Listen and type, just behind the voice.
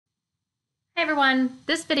Hi everyone,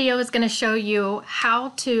 this video is going to show you how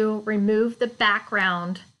to remove the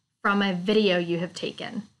background from a video you have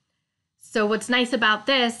taken. So what's nice about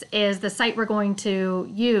this is the site we're going to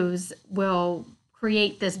use will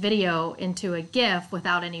create this video into a GIF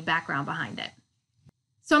without any background behind it.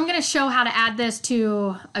 So I'm going to show how to add this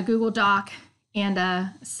to a Google Doc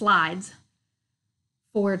and slides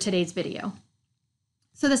for today's video.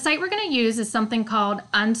 So the site we're going to use is something called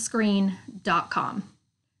Unscreen.com.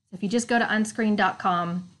 If you just go to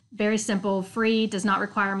unscreen.com, very simple, free, does not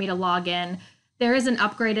require me to log in. There is an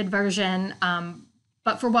upgraded version,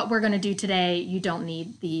 but for what we're going to do today, you don't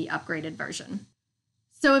need the upgraded version.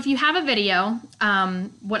 So if you have a video,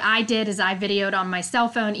 what I did is I videoed on my cell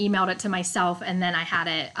phone, emailed it to myself, and then I had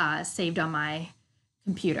it saved on my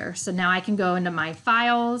computer. So now I can go into my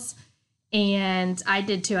files, and I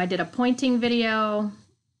did too. I did a pointing video,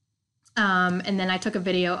 and then I took a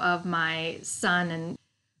video of my son. And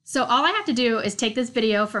so all I have to do is take this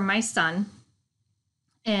video from my son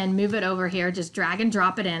and move it over here, just drag and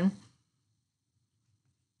drop it in.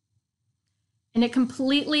 And it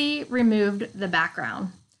completely removed the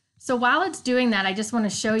background. So while it's doing that, I just want to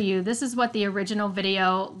show you, this is what the original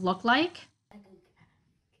video looked like.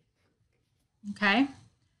 Okay.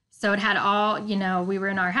 So it had all, we were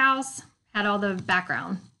in our house, had all the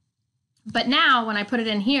background. But now when I put it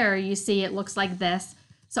in here, you see it looks like this.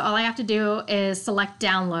 So all I have to do is select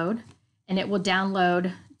download, and it will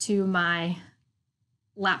download to my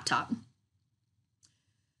laptop.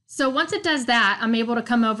 So once it does that, I'm able to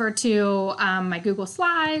come over to my Google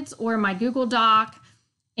Slides or my Google Doc,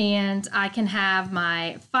 and I can have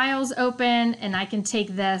my files open, and I can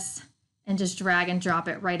take this and just drag and drop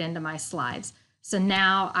it right into my slides. So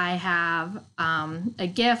now I have a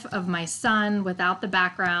GIF of my son without the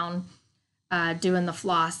background doing the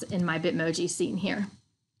floss in my Bitmoji scene here.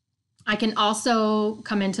 I can also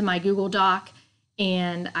come into my Google Doc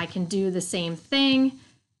and I can do the same thing,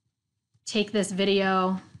 take this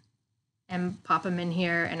video and pop them in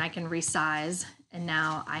here, and I can resize, and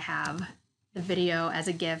now I have the video as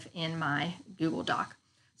a GIF in my Google Doc.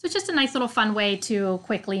 So it's just a nice little fun way to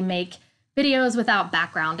quickly make videos without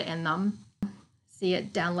background in them. See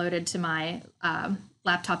it downloaded to my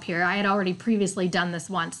laptop here. I had already previously done this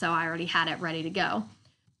once, so I already had it ready to go.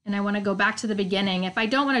 And I want to go back to the beginning. If I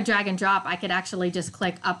don't want to drag and drop, I could actually just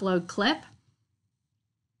click upload clip.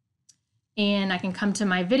 And I can come to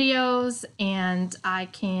my videos and I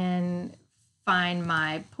can find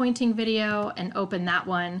my pointing video and open that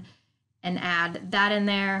one and add that in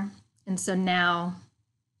there. And so now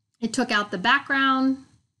it took out the background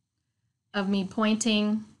of me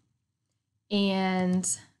pointing,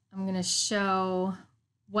 and I'm going to show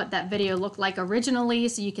what that video looked like originally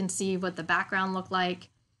so you can see what the background looked like.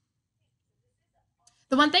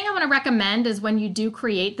 The one thing I want to recommend is when you do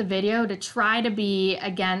create the video to try to be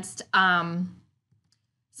against some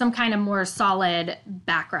kind of more solid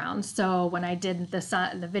background. So when I did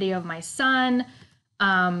the video of my son,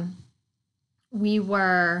 we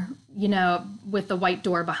were, with the white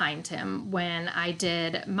door behind him. When I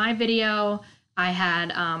did my video, I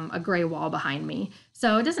had a gray wall behind me.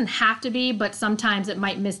 So it doesn't have to be, but sometimes it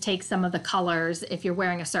might mistake some of the colors if you're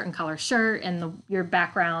wearing a certain color shirt and your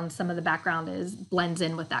background, some of the background blends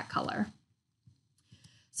in with that color.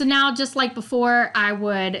 So now, just like before, I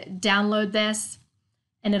would download this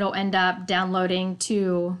and it'll end up downloading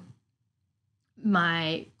to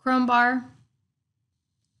my Chrome bar.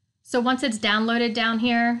 So once it's downloaded down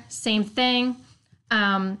here, same thing.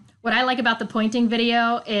 What I like about the pointing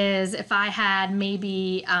video is if I had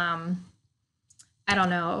maybe, I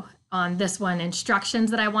don't know, on this one,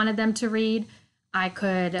 instructions that I wanted them to read, I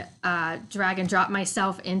could drag and drop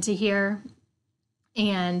myself into here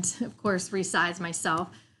and, of course, resize myself.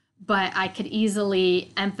 But I could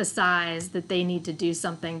easily emphasize that they need to do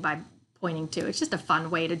something by pointing to. It's just a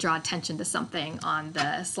fun way to draw attention to something on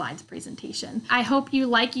the slides presentation. I hope you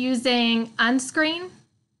like using Unscreen.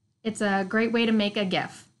 It's a great way to make a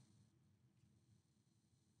GIF.